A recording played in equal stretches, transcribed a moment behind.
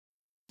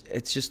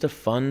it's just a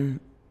fun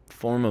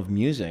form of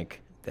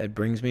music that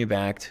brings me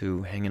back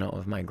to hanging out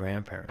with my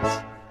grandparents.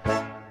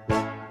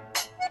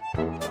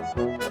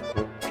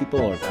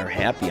 People are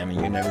happy. I mean,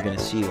 you're never gonna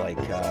see like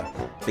a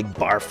big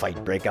bar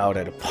fight break out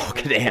at a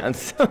polka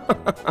dance.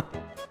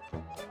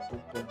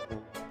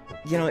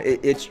 You know,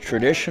 it's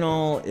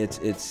traditional. It's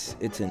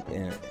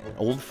an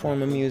old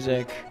form of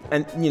music,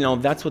 and you know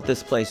that's what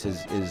this place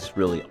is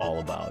really all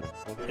about.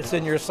 It's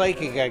in your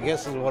psyche, I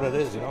guess, is what it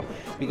is. You know,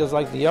 because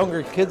like the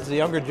younger kids, the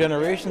younger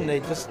generation, they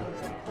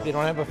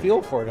don't have a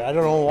feel for it. I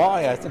don't know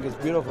why. I think it's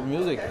beautiful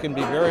music. It can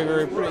be very,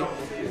 very pretty.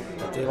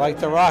 But they like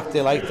the rock.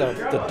 They like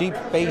the deep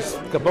bass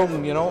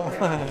kaboom. You know.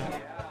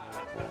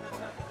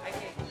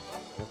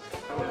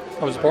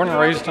 I was born and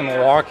raised in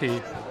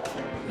Milwaukee,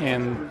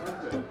 and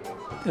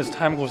as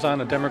time goes on,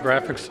 the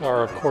demographics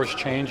are, of course,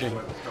 changing.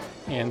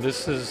 And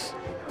this is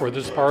where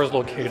this bar is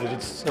located.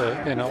 It's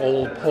in an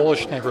old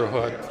Polish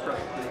neighborhood.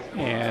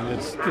 And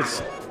it's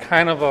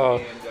kind of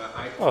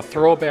a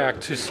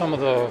throwback to some of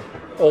the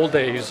old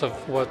days of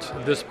what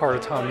this part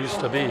of town used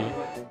to be.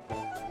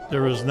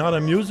 There is not a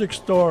music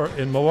store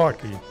in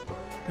Milwaukee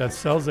that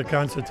sells a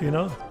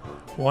concertina.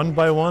 One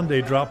by one,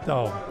 they dropped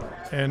out.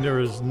 And there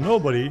is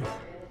nobody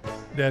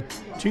that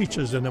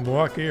teaches in the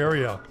Milwaukee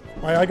area.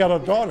 I got a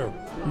daughter.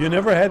 You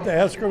never had to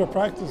ask her to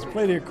practice to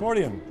play the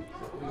accordion.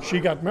 She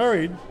got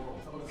married.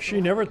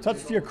 She never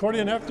touched the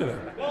accordion after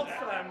that.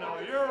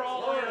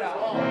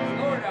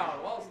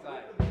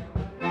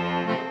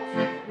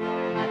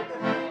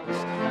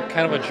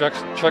 Kind of a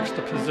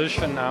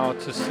juxtaposition now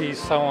to see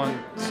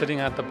someone sitting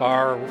at the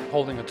bar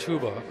holding a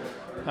tuba.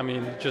 I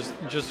mean,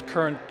 just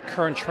current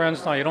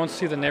trends now. You don't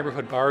see the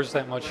neighborhood bars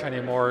that much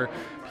anymore.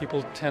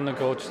 People tend to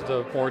go to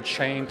the more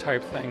chain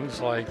type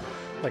things like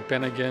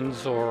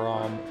Bennigan's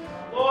or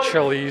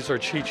Chili's or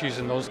Chi-Chi's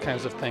and those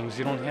kinds of things.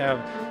 You don't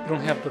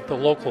have the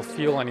local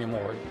feel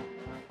anymore.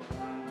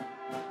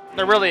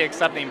 They're really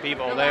accepting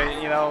people.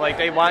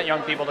 They want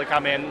young people to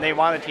come in. They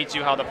want to teach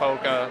you how to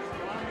polka.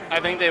 I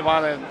think they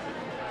want to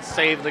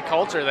save the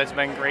culture that's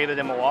been created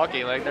in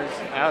Milwaukee. I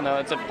don't know,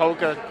 it's a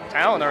polka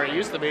town, or it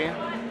used to be.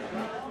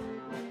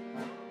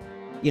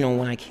 You know,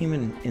 when I came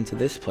into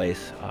this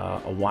place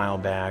a while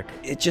back,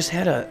 it just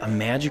had a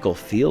magical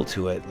feel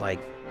to it. Like,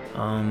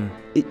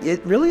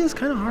 it really is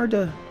kind of hard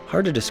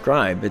to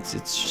describe. It's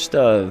just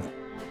a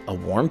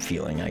warm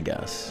feeling, I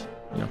guess.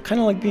 You know,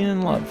 kind of like being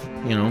in love,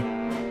 you know.